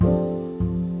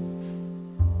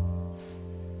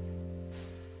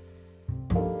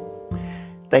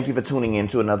Thank you for tuning in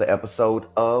to another episode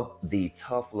of the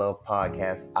Tough Love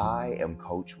Podcast. I am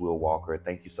Coach Will Walker.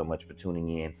 Thank you so much for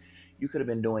tuning in. You could have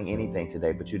been doing anything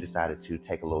today, but you decided to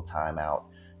take a little time out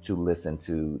to listen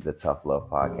to the Tough Love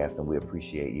Podcast, and we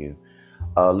appreciate you.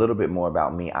 A little bit more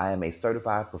about me. I am a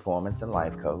certified performance and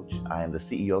life coach. I am the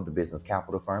CEO of the Business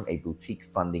Capital Firm, a boutique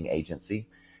funding agency.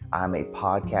 I'm a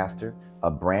podcaster, a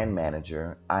brand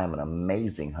manager. I am an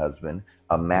amazing husband,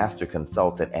 a master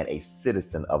consultant, and a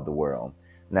citizen of the world.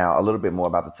 Now, a little bit more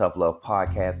about the Tough Love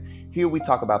Podcast. Here we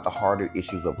talk about the harder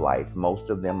issues of life. Most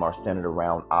of them are centered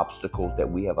around obstacles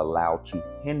that we have allowed to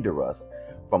hinder us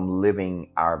from living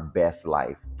our best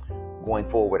life. Going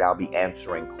forward, I'll be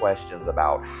answering questions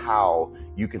about how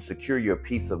you can secure your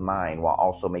peace of mind while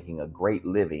also making a great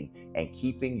living and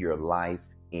keeping your life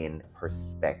in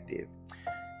perspective.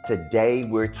 Today,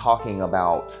 we're talking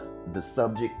about the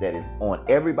subject that is on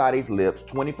everybody's lips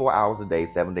 24 hours a day,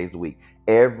 7 days a week.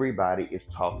 Everybody is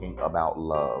talking about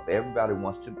love. Everybody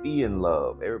wants to be in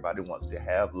love. Everybody wants to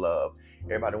have love.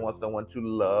 Everybody wants someone to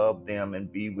love them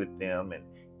and be with them and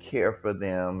care for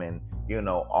them and,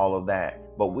 all of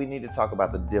that. But we need to talk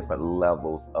about the different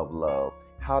levels of love.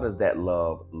 How does that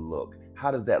love look?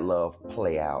 How does that love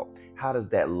play out? How does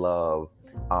that love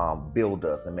build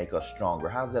us and make us stronger?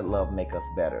 How does that love make us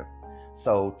better?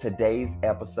 So today's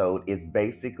episode is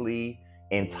basically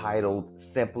entitled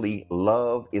simply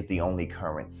Love is the Only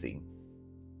Currency.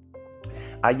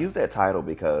 I use that title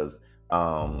because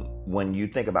when you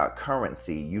think about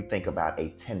currency, you think about a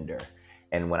tender.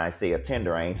 And when I say a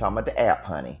tender, I ain't talking about the app,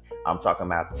 honey. I'm talking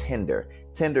about tender.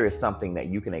 Tender is something that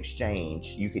you can exchange,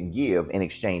 you can give in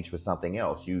exchange for something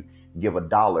else. You give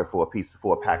 $1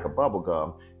 for a pack of bubble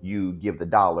gum. You give the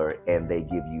dollar and they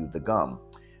give you the gum.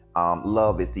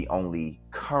 Love is the only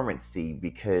currency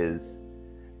because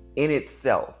in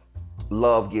itself,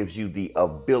 love gives you the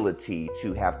ability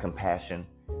to have compassion,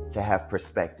 to have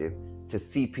perspective, to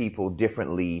see people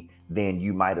differently than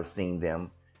you might have seen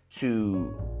them,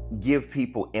 to give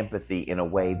people empathy in a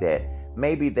way that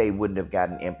maybe they wouldn't have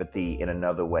gotten empathy in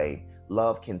another way.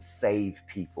 Love can save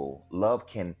people. Love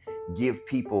can give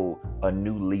people a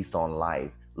new lease on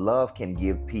life. Love can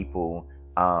give people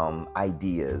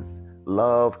ideas.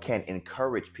 Love can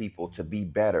encourage people to be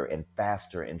better and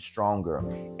faster and stronger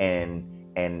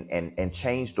and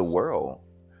change the world.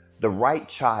 The right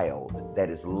child that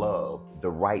is loved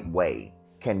the right way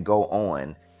can go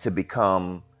on to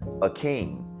become a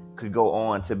king, could go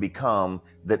on to become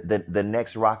the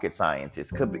next rocket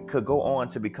scientist, could go on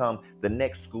to become the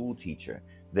next school teacher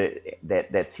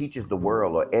that teaches the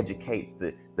world or educates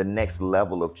the next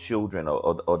level of children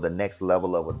or the next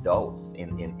level of adults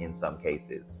in some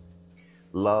cases.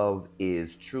 Love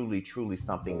is truly, truly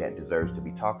something that deserves to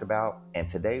be talked about. And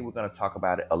today we're going to talk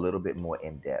about it a little bit more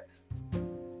in depth.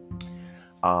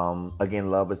 Again,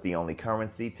 love is the only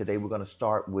currency. Today we're going to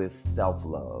start with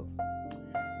self-love.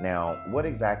 Now, what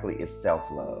exactly is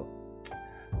self-love?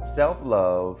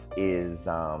 Self-love is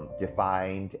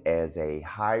defined as a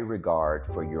high regard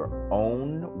for your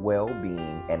own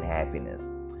well-being and happiness.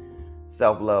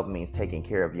 Self-love means taking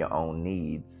care of your own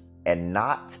needs and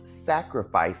not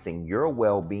sacrificing your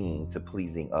well-being to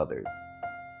pleasing others.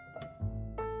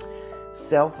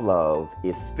 Self-love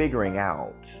is figuring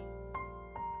out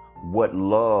what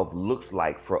love looks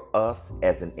like for us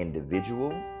as an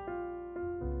individual,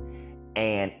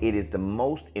 and it is the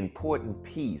most important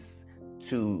piece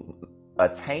to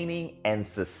attaining and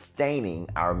sustaining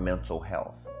our mental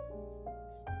health.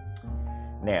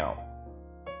 Now,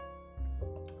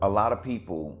 a lot of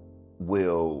people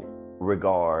will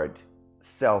regard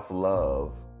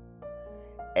self-love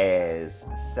as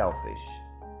selfish.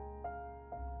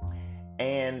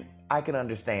 And I can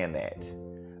understand that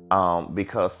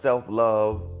because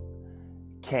self-love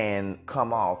can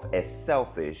come off as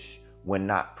selfish when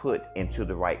not put into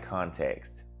the right context.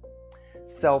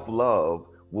 Self-love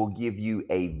will give you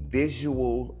a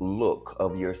visual look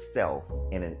of yourself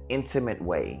in an intimate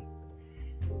way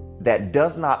that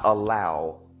does not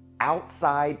allow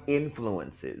outside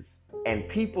influences and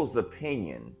people's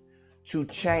opinion to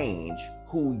change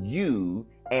who you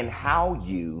and how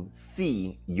you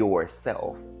see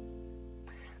yourself.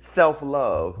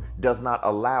 Self-love does not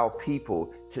allow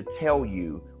people to tell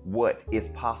you what is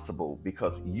possible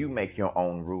because you make your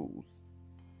own rules.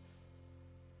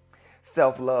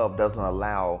 Self-love doesn't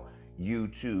allow you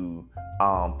to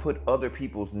put other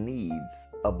people's needs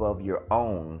above your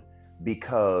own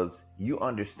because you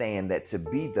understand that to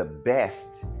be the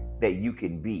best that you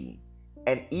can be,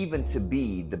 and even to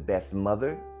be the best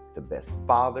mother, the best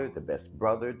father, the best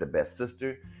brother, the best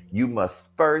sister, you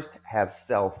must first have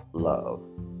self-love.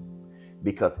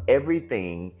 Because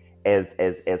everything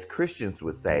as Christians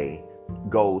would say,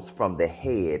 goes from the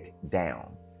head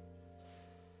down.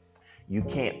 You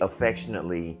can't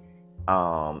affectionately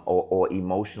or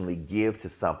emotionally give to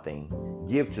something,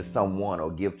 give to someone,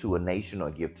 or give to a nation,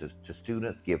 or give to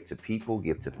students, give to people,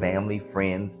 give to family,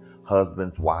 friends,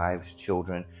 husbands, wives,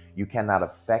 children. You cannot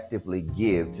effectively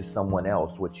give to someone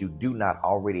else what you do not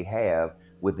already have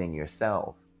within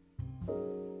yourself.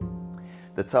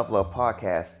 The Tough Love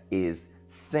Podcast is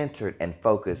centered and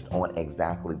focused on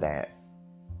exactly that.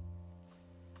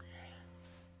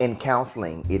 In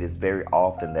counseling, it is very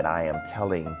often that I am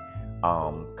telling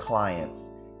clients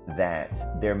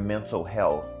that their mental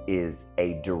health is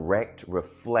a direct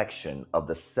reflection of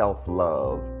the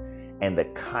self-love and the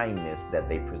kindness that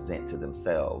they present to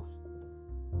themselves.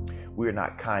 We're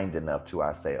not kind enough to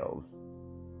ourselves.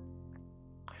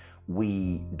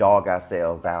 We dog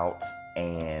ourselves out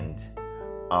and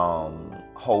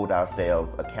hold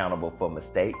ourselves accountable for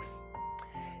mistakes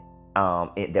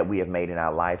that we have made in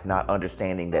our life, not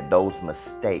understanding that those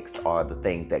mistakes are the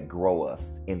things that grow us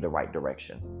in the right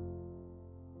direction.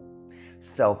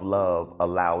 Self-love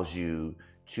allows you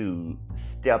to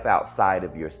step outside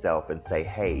of yourself and say,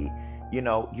 hey,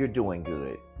 you're doing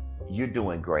good. You're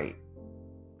doing great.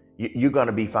 You're going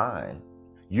to be fine.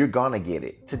 You're going to get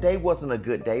it. Today wasn't a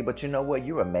good day, but you know what?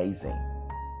 You're amazing.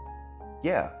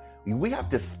 Yeah, we have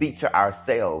to speak to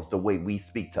ourselves the way we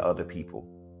speak to other people.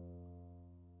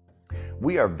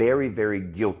 We are very, very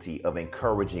guilty of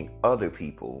encouraging other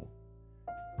people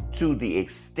to the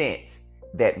extent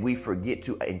that we forget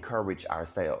to encourage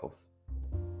ourselves.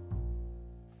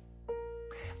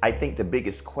 I think the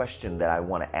biggest question that I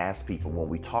want to ask people when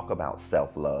we talk about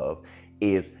self-love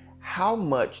is, how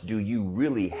much do you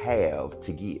really have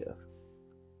to give?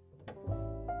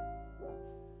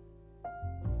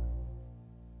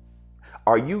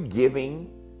 Are you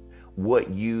giving what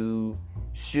you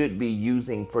should be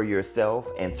using for yourself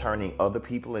and turning other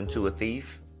people into a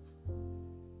thief?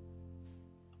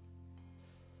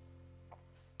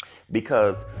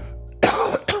 Because,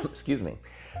 excuse me,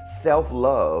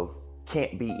 self-love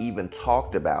can't be even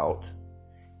talked about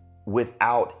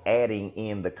without adding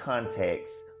in the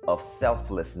context of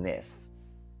selflessness.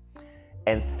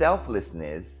 And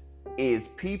selflessness is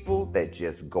people that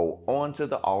just go onto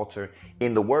the altar.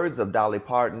 In the words of Dolly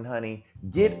Parton, honey,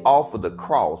 get off of the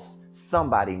cross.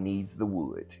 Somebody needs the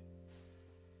wood.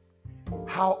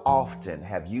 How often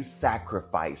have you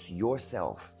sacrificed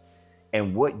yourself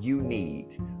and what you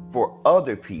need for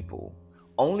other people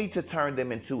only to turn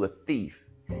them into a thief?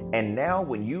 And now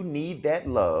when you need that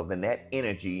love and that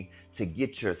energy to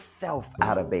get yourself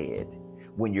out of bed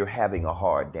when you're having a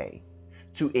hard day,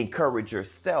 to encourage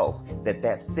yourself that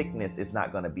that sickness is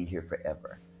not going to be here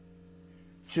forever,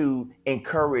 to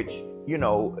encourage,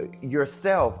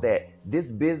 yourself that this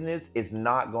business is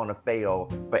not going to fail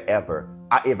forever.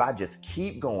 If I just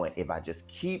keep going, if I just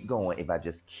keep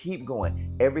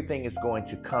going, everything is going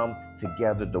to come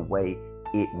together the way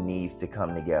it needs to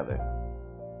come together.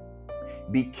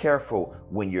 Be careful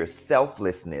when your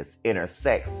selflessness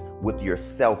intersects with your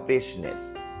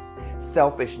selfishness.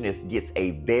 Selfishness gets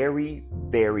a very,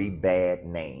 very bad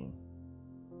name.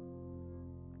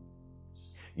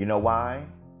 You know why?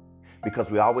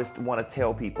 Because we always want to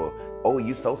tell people, oh,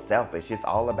 you're so selfish. It's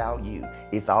all about you.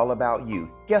 It's all about you.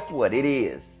 Guess what? It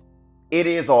is. It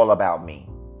is all about me.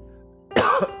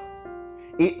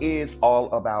 It is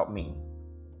all about me.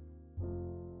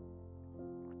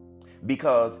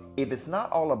 Because if it's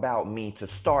not all about me to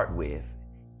start with,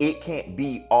 it can't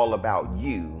be all about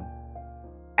you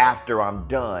after I'm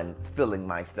done filling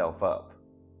myself up.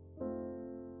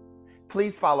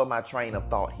 Please follow my train of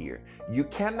thought here. You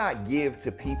cannot give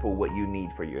to people what you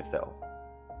need for yourself.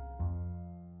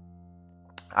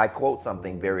 I quote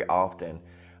something very often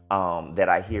that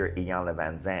I hear Iyanla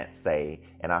Vanzant say,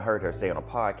 and I heard her say on a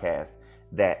podcast,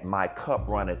 that my cup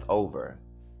runneth over.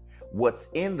 What's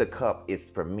in the cup is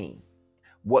for me.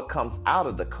 What comes out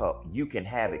of the cup, you can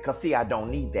have it. Because see, I don't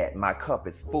need that. My cup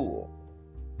is full.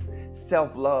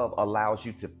 Self-love allows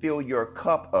you to fill your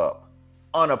cup up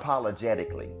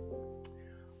unapologetically.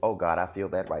 Oh God, I feel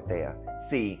that right there.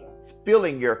 See,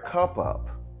 filling your cup up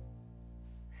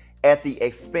at the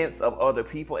expense of other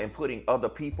people and putting other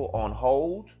people on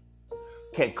hold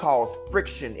can cause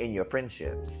friction in your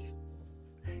friendships.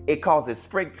 It causes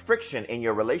friction in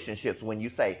your relationships when you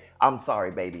say, I'm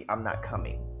sorry, baby, I'm not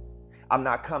coming. I'm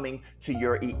not coming to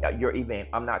your event.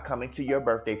 I'm not coming to your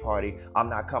birthday party. I'm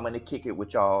not coming to kick it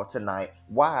with y'all tonight.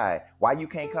 Why? Why you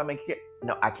can't come and kick?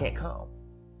 No, I can't come.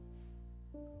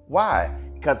 Why?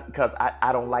 Because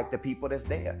I don't like the people that's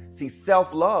there. See,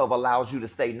 self-love allows you to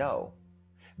say no.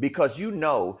 because you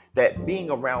know that being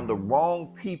around the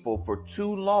wrong people for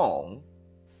too long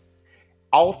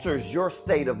alters your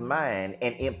state of mind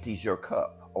and empties your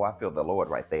cup. Oh, I feel the Lord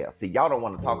right there. See, y'all don't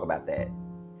want to talk about that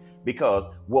because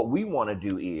what we want to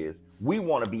do is we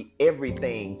want to be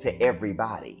everything to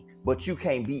everybody, but you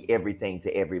can't be everything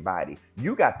to everybody.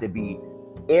 You got to be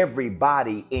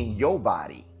everybody in your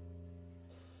body.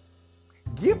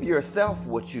 Give yourself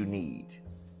what you need.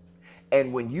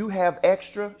 And when you have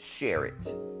extra, share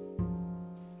it.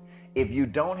 If you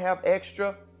don't have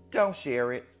extra, don't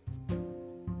share it.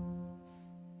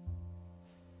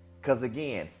 Because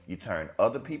again, you turn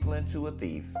other people into a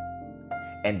thief,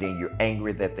 and then you're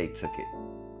angry that they took it.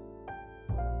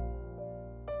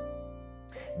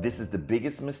 This is the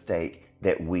biggest mistake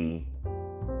that we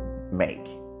make.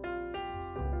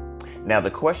 Now, the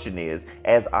question is,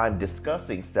 as I'm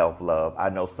discussing self-love, I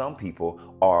know some people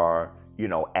are,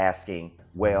 asking,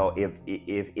 well,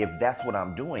 if that's what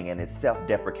I'm doing and it's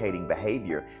self-deprecating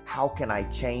behavior, how can I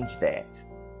change that?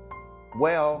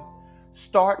 Well,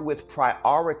 start with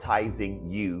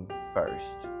prioritizing you first.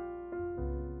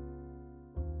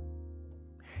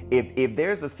 If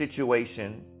there's a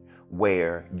situation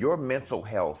where your mental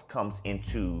health comes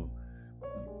into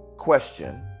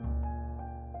question,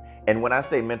 and when I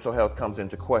say mental health comes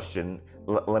into question,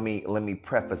 let me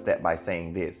preface that by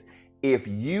saying this. If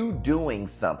you doing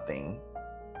something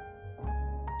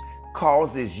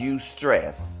causes you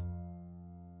stress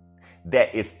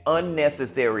that is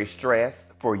unnecessary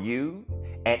stress for you,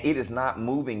 and it is not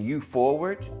moving you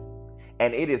forward,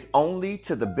 and it is only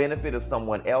to the benefit of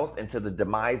someone else and to the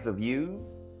demise of you,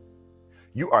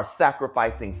 you are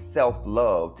sacrificing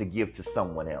self-love to give to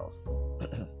someone else.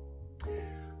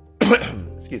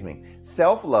 Excuse me.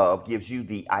 Self-love gives you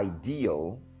the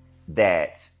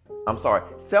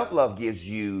self-love gives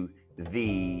you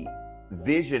the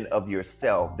vision of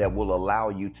yourself that will allow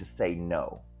you to say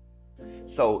no.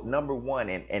 So number one,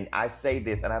 and I say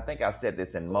this, and I think I've said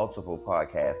this in multiple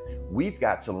podcasts, we've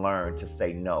got to learn to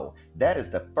say no. That is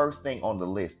the first thing on the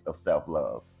list of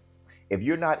self-love. If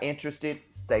you're not interested,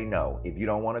 say no. If you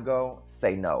don't want to go,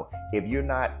 say no. If you're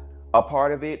not a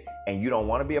part of it and you don't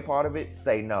want to be a part of it,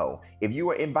 say no. If you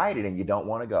were invited and you don't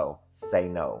want to go, say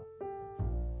no.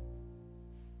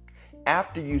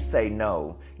 After you say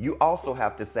no, you also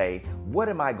have to say, what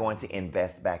am I going to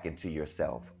invest back into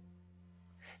yourself?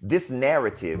 This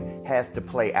narrative has to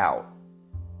play out.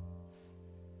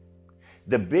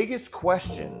 The biggest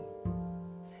question,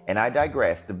 and I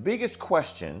digress, the biggest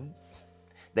question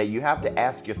that you have to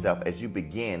ask yourself as you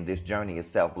begin this journey of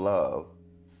self-love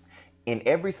in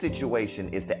every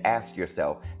situation is to ask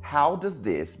yourself, how does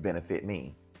this benefit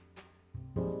me?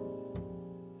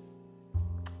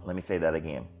 Let me say that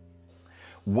again.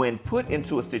 When put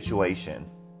into a situation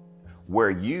where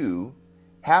you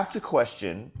have to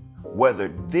question whether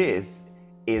this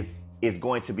is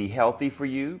going to be healthy for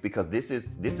you, because this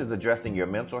is addressing your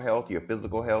mental health, your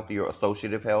physical health, your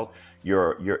associative health,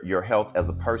 your health as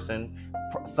a person,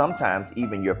 sometimes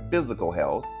even your physical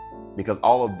health, because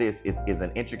all of this is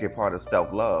an intricate part of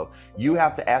self-love. You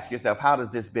have to ask yourself, how does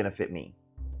this benefit me?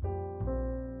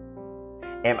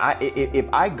 If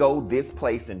I go this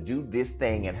place and do this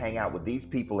thing and hang out with these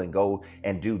people and go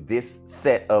and do this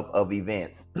set of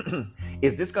events,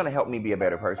 is this going to help me be a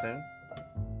better person?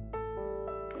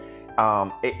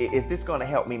 Is this going to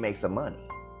help me make some money?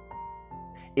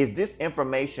 Is this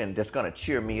information that's going to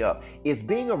cheer me up? Is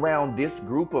being around this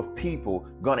group of people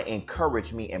going to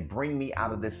encourage me and bring me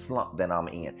out of this slump that I'm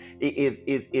in?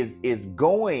 Is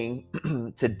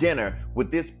going to dinner with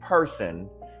this person,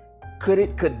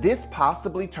 could this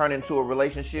possibly turn into a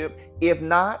relationship? If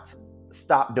not,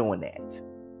 stop doing that.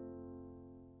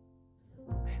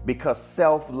 Because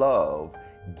self-love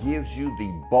gives you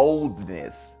the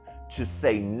boldness to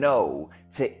say no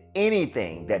to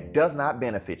anything that does not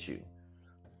benefit you.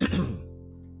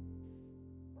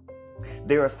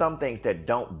 There are some things that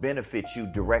don't benefit you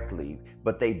directly,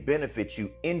 but they benefit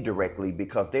you indirectly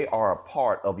because they are a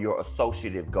part of your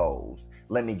associative goals.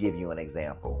 Let me give you an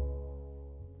example.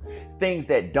 Things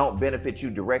that don't benefit you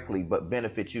directly but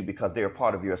benefit you because they're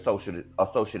part of your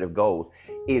associative goals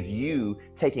is you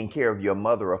taking care of your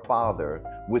mother or father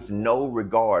with no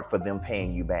regard for them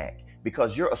paying you back.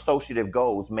 Because your associative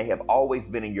goals may have always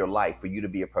been in your life for you to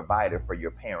be a provider for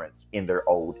your parents in their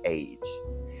old age.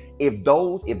 If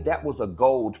that was a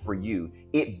goal for you,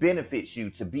 it benefits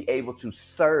you to be able to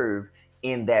serve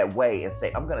in that way and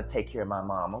say, I'm going to take care of my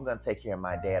mom. I'm going to take care of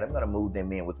my dad. I'm going to move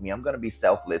them in with me. I'm going to be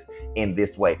selfless in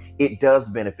this way. It does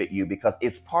benefit you because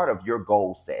it's part of your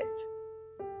goal set.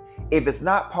 If it's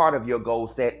not part of your goal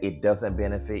set, it doesn't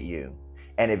benefit you.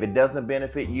 And if it doesn't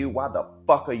benefit you, why the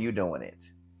fuck are you doing it?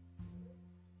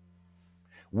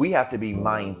 We have to be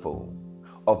mindful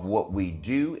of what we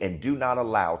do and do not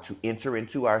allow to enter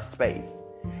into our space,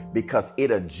 because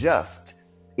it adjusts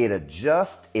the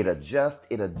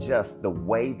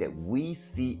way that we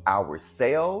see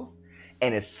ourselves.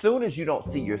 And as soon as you don't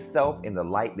see yourself in the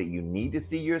light that you need to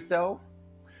see yourself,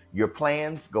 your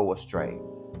plans go astray.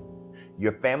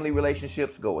 Your family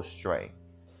relationships go astray.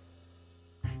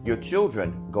 Your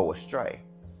children go astray.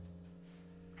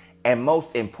 And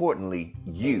most importantly,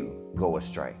 you go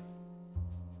astray.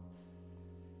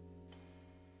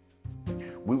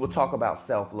 We will talk about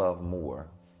self-love more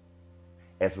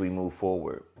as we move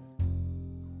forward.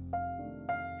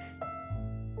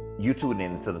 You tune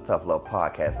in to the Tough Love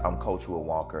Podcast. I'm Coach Will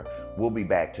Walker. We'll be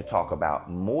back to talk about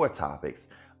more topics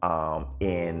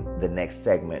in the next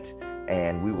segment.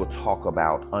 And we will talk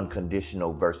about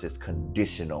unconditional versus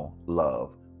conditional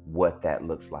love, what that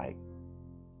looks like.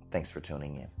 Thanks for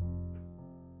tuning in.